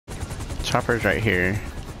Chopper's right here.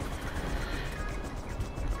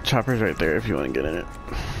 Chopper's right there if you want to get in it.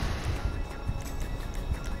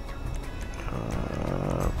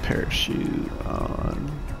 Parachute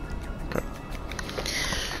on. Okay.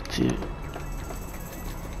 See,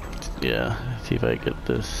 yeah, see if I get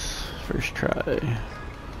this first try.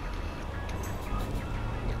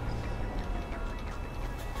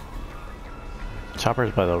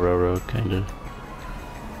 Chopper's by the railroad, kinda.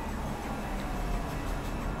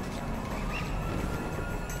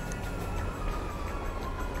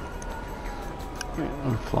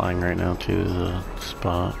 I'm flying right now to the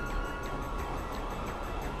spot.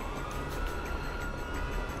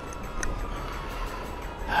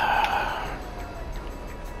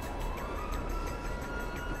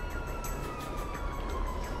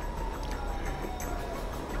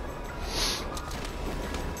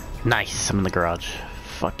 Nice, I'm in the garage.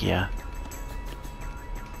 Fuck yeah.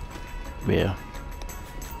 Yeah.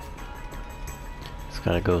 Just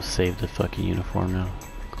gotta go save the fucking uniform now.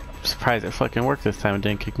 I'm surprised it fucking worked this time and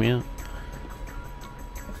didn't kick me out.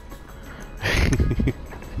 It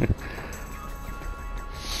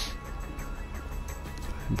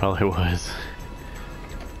probably was.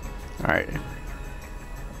 Alright.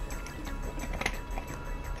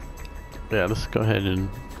 Yeah, let's go ahead and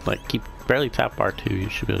like keep barely tap R2, you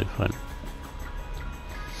should be really fun.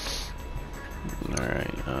 Alright,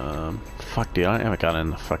 fuck dude, I haven't gotten in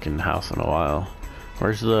the fucking house in a while.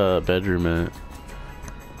 Where's the bedroom at?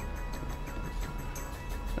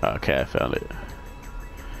 Okay, I found it.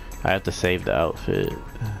 I have to save the outfit.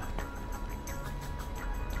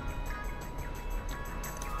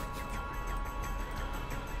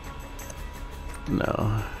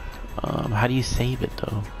 No. How do you save it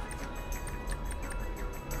though?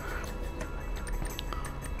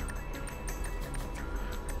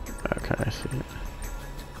 Okay, I see it.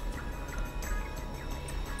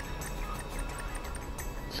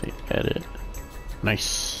 See, edit.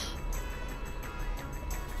 Nice.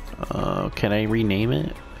 Can I rename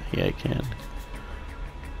it? Yeah, I can.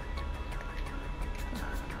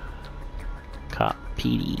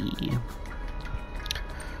 Copy.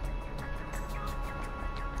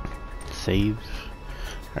 Save.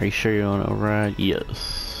 Are you sure you want to override?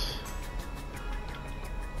 Yes.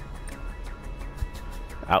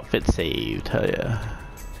 Outfit saved. Hell yeah.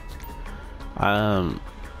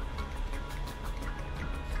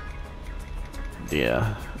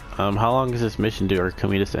 Yeah. How long does this mission do, or can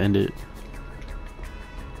we just end it?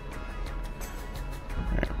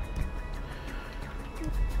 Alright.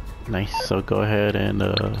 Nice, so go ahead and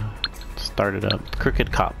start it up.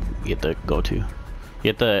 Crooked Cop, you get to go to. You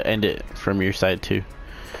have to end it from your side too.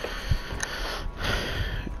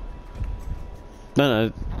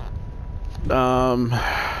 No.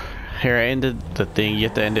 Here, I ended the thing. You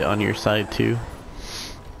have to end it on your side too.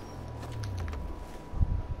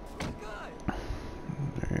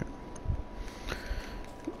 Right.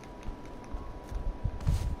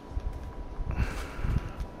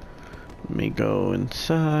 Let me go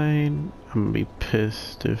inside. I'm gonna be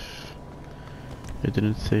pissed if it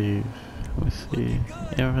didn't save. Let's see.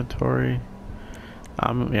 Inventory.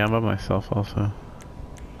 I'm by myself also.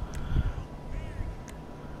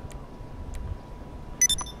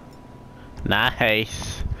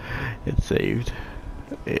 Nice. It saved.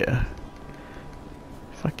 Yeah.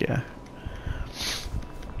 Fuck yeah.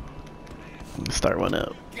 Let's start one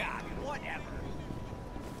up.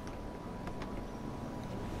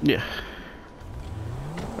 Yeah.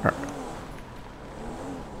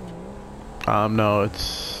 No,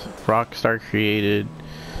 it's Rockstar created,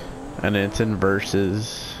 and it's in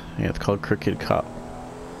Versus. Yeah, it's called Crooked Cop.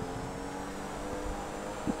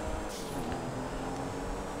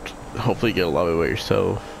 Hopefully you get a lobby by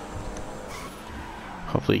yourself.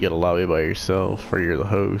 Hopefully you get a lobby by yourself, or you're the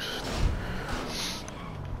host.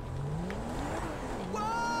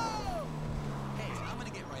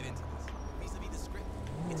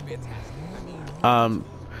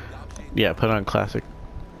 Yeah, put on classic.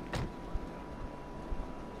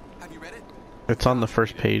 It's on the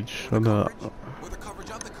first page of the.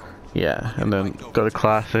 Yeah, and then go to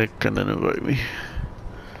classic and then invite me.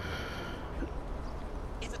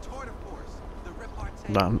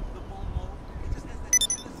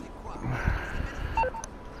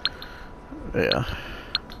 Yeah.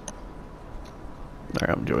 Alright,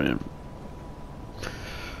 I'm joining.